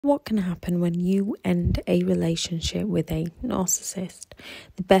What can happen when you end a relationship with a narcissist?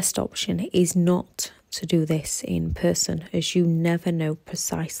 The best option is not to do this in person, as you never know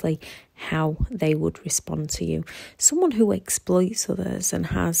precisely how they would respond to you. Someone who exploits others and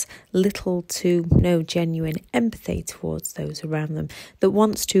has little to no genuine empathy towards those around them, that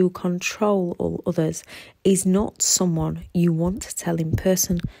wants to control all others, is not someone you want to tell in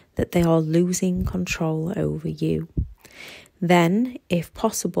person that they are losing control over you. Then, if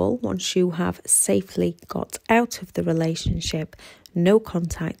possible, once you have safely got out of the relationship, no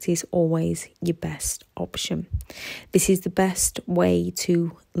contact is always your best option. This is the best way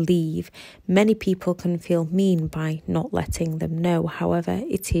to leave. Many people can feel mean by not letting them know. However,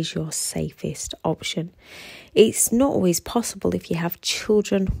 it is your safest option. It's not always possible if you have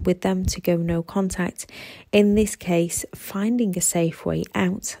children with them to go no contact. In this case, finding a safe way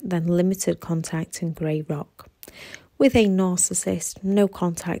out, then limited contact and grey rock. With a narcissist, no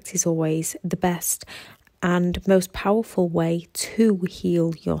contact is always the best and most powerful way to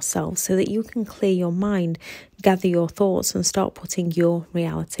heal yourself so that you can clear your mind, gather your thoughts and start putting your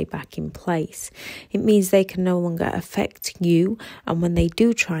reality back in place. It means they can no longer affect you, and when they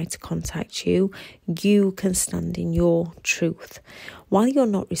do try to contact you, you can stand in your truth. While you're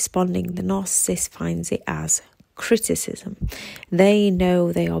not responding, the narcissist finds it as criticism. They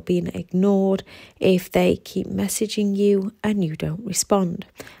know they are being ignored if they keep messaging you and you don't respond.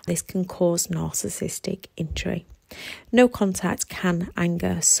 This can cause narcissistic injury. No contact can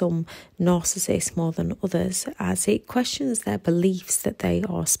anger some narcissists more than others, as it questions their beliefs that they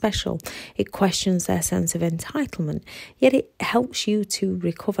are special. It questions their sense of entitlement, yet it helps you to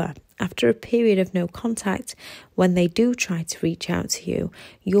recover. After a period of no contact, when they do try to reach out to you,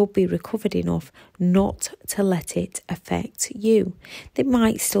 you'll be recovered enough not to let it affect you. They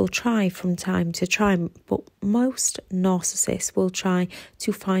might still try from time to time, but most narcissists will try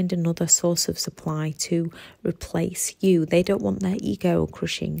to find another source of supply to replace you. They don't want their ego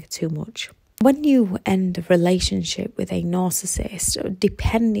crushing too much. When you end a relationship with a narcissist,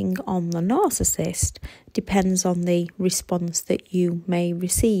 depending on the narcissist, depends on the response that you may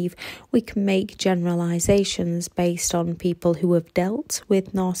receive. We can make generalizations based on people who have dealt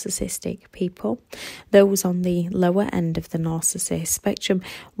with narcissistic people. Those on the lower end of the narcissist spectrum,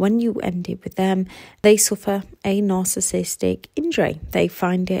 when you end it with them, they suffer a narcissistic injury. They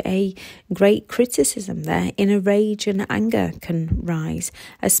find it a great criticism. Their inner rage and anger can rise,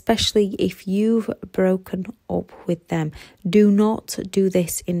 especially if you've broken up with them. Do not do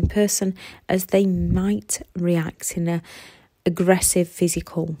this in person, as they might react in an aggressive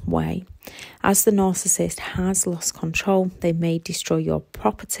physical way. As the narcissist has lost control, they may destroy your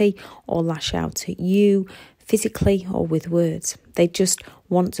property or lash out at you physically or with words. They just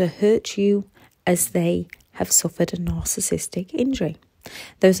want to hurt you, as they have suffered a narcissistic injury.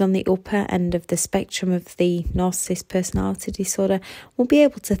 Those on the upper end of the spectrum of the narcissist personality disorder will be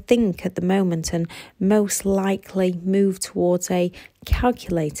able to think at the moment and most likely move towards a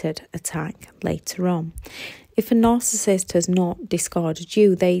calculated attack later on. If a narcissist has not discarded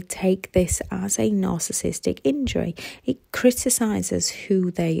you, they take this as a narcissistic injury. It criticises who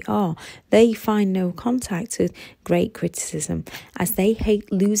they are. They find no contact with great criticism, as they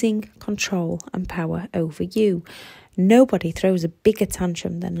hate losing control and power over you. Nobody throws a bigger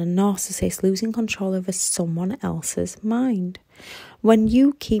tantrum than a narcissist losing control over someone else's mind. When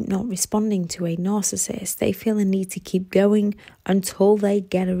you keep not responding to a narcissist, they feel a need to keep going until they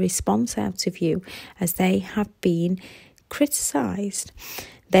get a response out of you, as they have been criticised.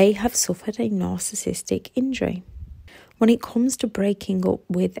 They have suffered a narcissistic injury. When it comes to breaking up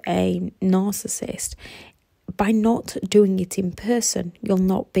with a narcissist, by not doing it in person, you'll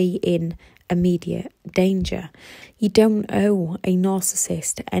not be in immediate danger. You don't owe a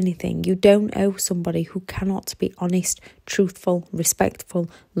narcissist anything. You don't owe somebody who cannot be honest, truthful, respectful,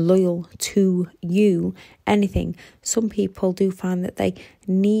 loyal to you anything. Some people do find that they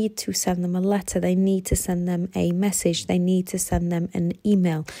need to send them a letter, they need to send them a message, they need to send them an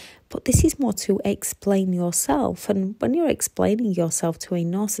email. But this is more to explain yourself. And when you're explaining yourself to a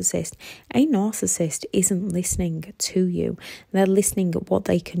narcissist isn't listening to you. They're listening at what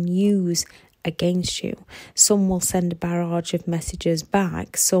they can use against you. Some will send a barrage of messages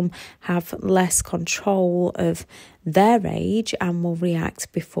back. Some have less control of their rage and will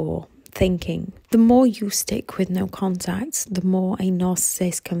react before thinking. The more you stick with no contact, the more a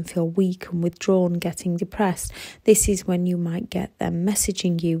narcissist can feel weak and withdrawn, getting depressed. This is when you might get them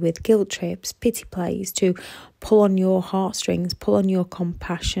messaging you with guilt trips, pity plays to pull on your heartstrings, pull on your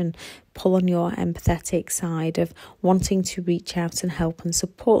compassion, pull on your empathetic side of wanting to reach out and help and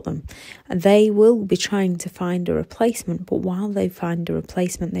support them. And they will be trying to find a replacement, but while they find a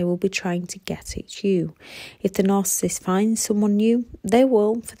replacement, they will be trying to get at you. If the narcissist finds someone new, they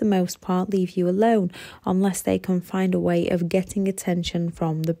will, for the most part, leave you alone unless they can find a way of getting attention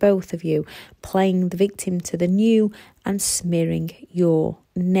from the both of you, playing the victim to the new and smearing your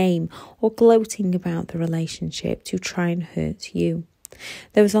name or gloating about the relationship to try and hurt you.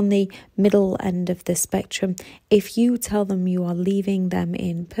 Those on the middle end of the spectrum, if you tell them you are leaving them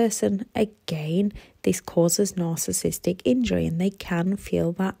in person, again, this causes narcissistic injury and they can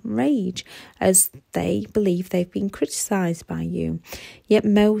feel that rage as they believe they've been criticised by you. Yet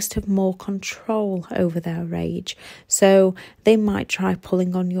most have more control over their rage, so they might try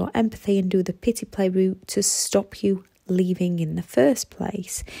pulling on your empathy and do the pity play route to stop you leaving in the first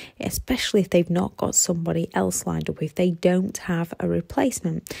place, especially if they've not got somebody else lined up, if they don't have a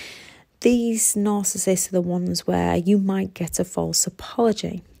replacement. These narcissists are the ones where you might get a false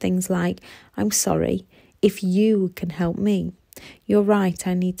apology. Things like, I'm sorry, if you can help me. You're right,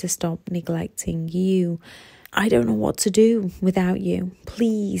 I need to stop neglecting you. I don't know what to do without you.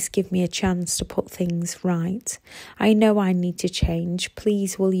 Please give me a chance to put things right. I know I need to change.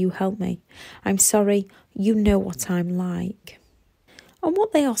 Please, will you help me? I'm sorry, you know what I'm like. And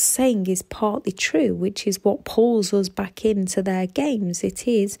what they are saying is partly true, which is what pulls us back into their games. It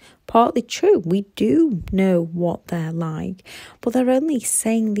is partly true. We do know what they're like, but they're only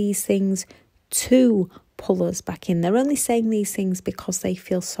saying these things to pull us back in. They're only saying these things because they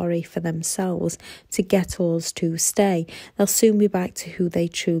feel sorry for themselves to get us to stay. They'll soon be back to who they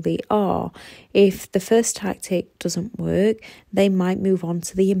truly are. If the first tactic doesn't work, they might move on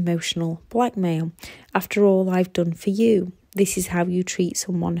to the emotional blackmail. After all I've done for you. This is how you treat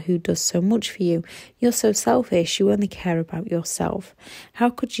someone who does so much for you. You're so selfish, you only care about yourself. How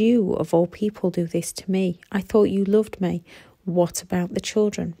could you, of all people, do this to me? I thought you loved me. What about the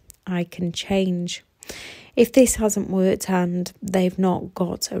children? I can change. If this hasn't worked and they've not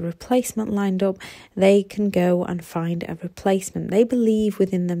got a replacement lined up, they can go and find a replacement. They believe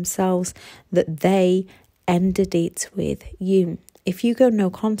within themselves that they ended it with you. If you go no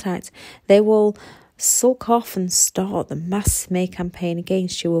contact, they will sulk off and start the mass smear campaign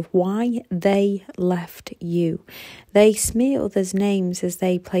against you of why they left you. They smear others' names as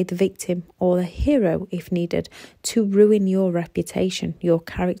they play the victim or the hero if needed to ruin your reputation, your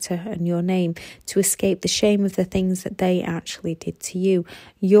character and your name, to escape the shame of the things that they actually did to you.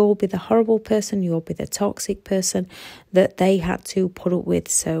 You'll be the horrible person, you'll be the toxic person that they had to put up with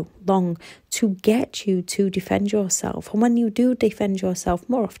so long to get you to defend yourself. And when you do defend yourself,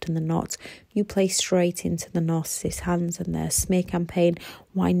 more often than not, you play straight into the narcissist's hands and their smear campaign.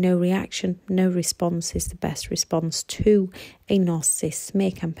 Why no reaction, no response is the best response to a narcissist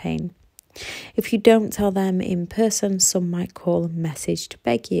smear campaign. If you don't tell them in person, some might call a message to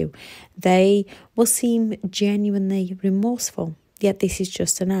beg you. They will seem genuinely remorseful, yet this is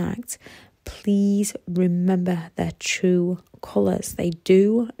just an act. Please remember their true colours. They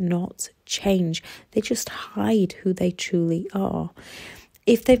do not change. They just hide who they truly are.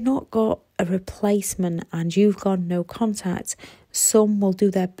 If they've not got a replacement and you've got no contact, some will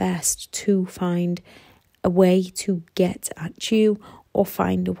do their best to find a way to get at you or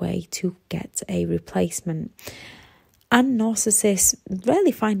find a way to get a replacement. And narcissists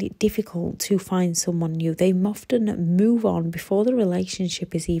really find it difficult to find someone new. They often move on before the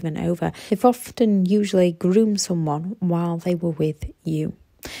relationship is even over. They've often usually groomed someone while they were with you.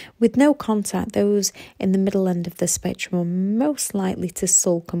 With no contact, those in the middle end of the spectrum are most likely to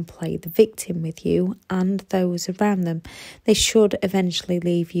sulk and play the victim with you and those around them. They should eventually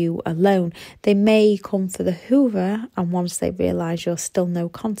leave you alone. They may come for the hoover, and once they realise you're still no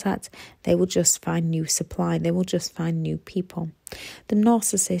contact, they will just find new supply. They will just find new people. The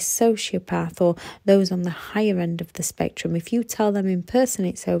narcissist, sociopath, or those on the higher end of the spectrum, if you tell them in person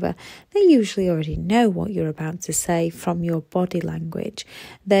it's over, they usually already know what you're about to say from your body language.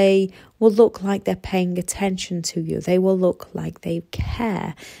 They will look like they're paying attention to you. They will look like they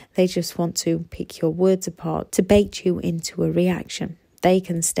care. They just want to pick your words apart to bait you into a reaction. They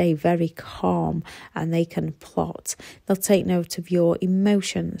can stay very calm and they can plot. They'll take note of your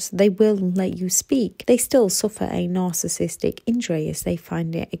emotions. They will let you speak. They still suffer a narcissistic injury as they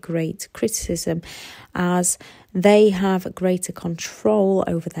find it a great criticism, as they have greater control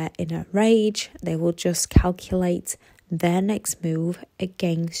over their inner rage. They will just calculate their next move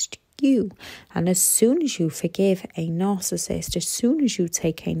against you. And as soon as you forgive a narcissist, as soon as you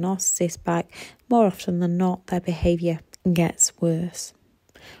take a narcissist back, more often than not, their behaviour gets worse.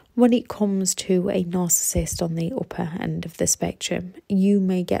 When it comes to a narcissist on the upper end of the spectrum, you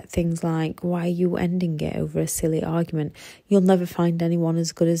may get things like, why are you ending it over a silly argument? You'll never find anyone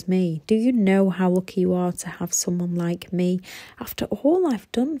as good as me. Do you know how lucky you are to have someone like me after all I've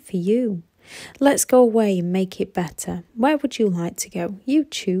done for you? Let's go away and make it better. Where would you like to go? You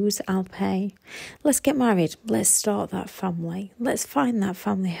choose, I'll pay. Let's get married. Let's start that family. Let's find that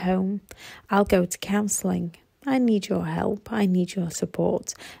family home. I'll go to counselling. I need your help, I need your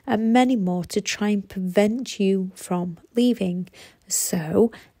support, and many more to try and prevent you from leaving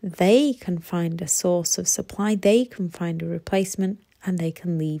so they can find a source of supply, they can find a replacement, and they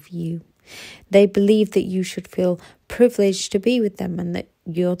can leave you. They believe that you should feel privileged to be with them and that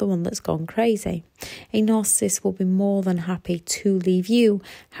you're the one that's gone crazy. A narcissist will be more than happy to leave you.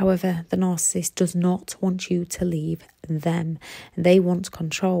 However, the narcissist does not want you to leave them. They want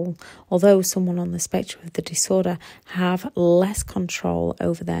control. Although someone on the spectrum of the disorder have less control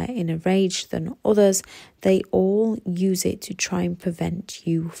over their inner rage than others, they all use it to try and prevent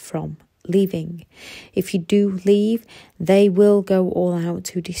you from leaving. If you do leave, they will go all out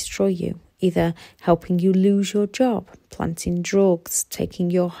to destroy you, either helping you lose your job, planting drugs,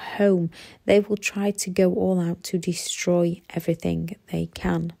 taking your home. They will try to go all out to destroy everything they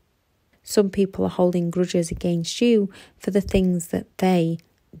can. Some people are holding grudges against you for the things that they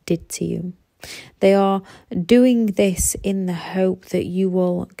did to you. They are doing this in the hope that you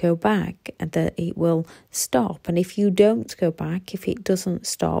will go back and that it will stop. And if you don't go back, if it doesn't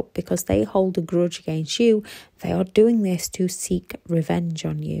stop, because they hold a grudge against you, they are doing this to seek revenge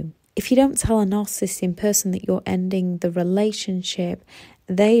on you. If you don't tell a narcissist in person that you're ending the relationship,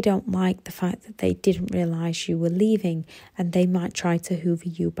 they don't like the fact that they didn't realise you were leaving, and they might try to hoover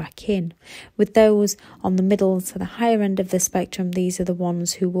you back in. With those on the middle to the higher end of the spectrum, these are the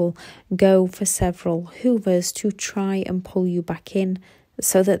ones who will go for several hoovers to try and pull you back in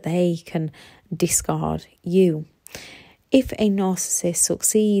so that they can discard you. If a narcissist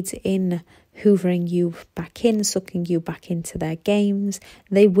succeeds in hoovering you back in, sucking you back into their games,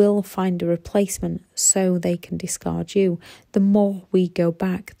 they will find a replacement so they can discard you. The more we go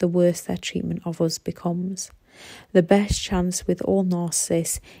back, the worse their treatment of us becomes. The best chance with all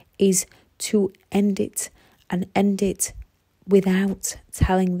narcissists is to end it, and end it without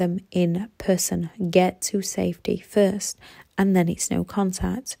telling them in person. Get to safety first, and then it's no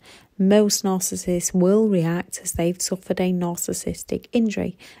contact. Most narcissists will react as they've suffered a narcissistic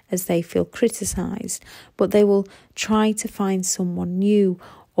injury, as they feel criticised, but they will try to find someone new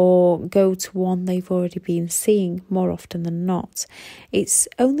or go to one they've already been seeing more often than not. It's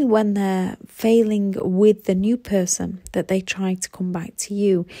only when they're failing with the new person that they try to come back to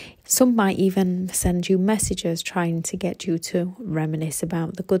you. Some might even send you messages trying to get you to reminisce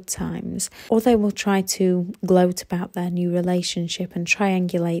about the good times, or they will try to gloat about their new relationship and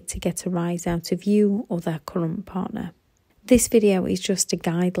triangulate to get a rise out of you or their current partner. This video is just a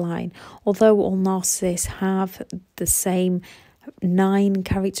guideline. Although all narcissists have the same 9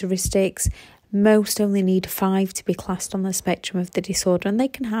 characteristics, most only need 5 to be classed on the spectrum of the disorder, and they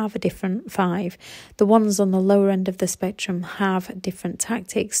can have a different 5. The ones on the lower end of the spectrum have different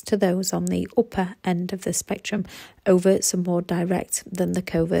tactics to those on the upper end of the spectrum. Overts are more direct than the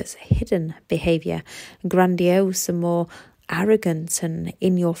coverts, hidden behaviour. Grandiose are more arrogant and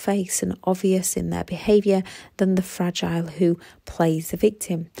in your face and obvious in their behaviour than the fragile who plays the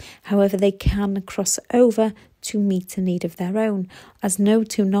victim. However, they can cross over to meet a need of their own, as no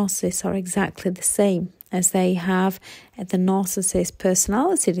two narcissists are exactly the same. As they have the narcissist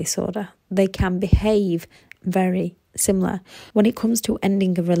personality disorder, they can behave very similar. When it comes to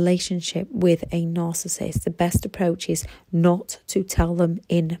ending a relationship with a narcissist, the best approach is not to tell them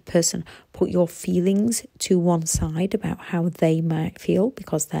in person. Put your feelings to one side about how they might feel,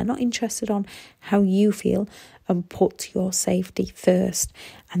 because they're not interested on how you feel, and put your safety first,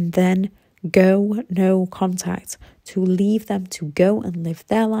 and then go no contact, to leave them to go and live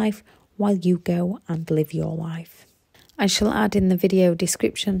their life while you go and live your life. I shall add in the video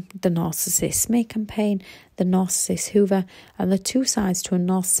description the Narcissist Smear campaign, the Narcissist Hoover, and the 2 sides to a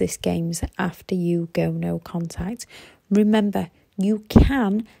narcissist games after you go no contact. Remember, you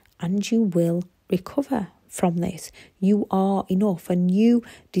can and you will recover from this. You are enough, and you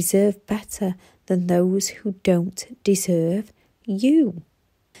deserve better than those who don't deserve you.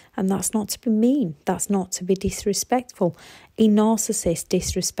 And that's not to be mean. That's not to be disrespectful. A narcissist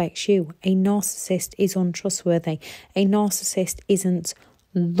disrespects you. A narcissist is untrustworthy. A narcissist isn't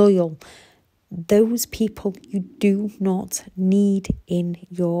loyal. those people you do not need in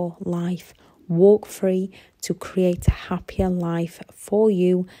your life. Walk free to create a happier life for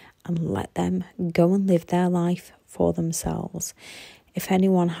you and let them go and live their life for themselves. If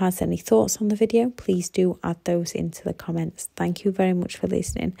anyone has any thoughts on the video, please do add those into the comments. Thank you very much for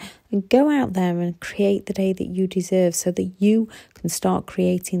listening. And go out there and create the day that you deserve so that you can start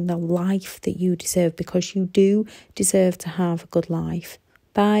creating the life that you deserve, because you do deserve to have a good life.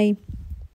 Bye.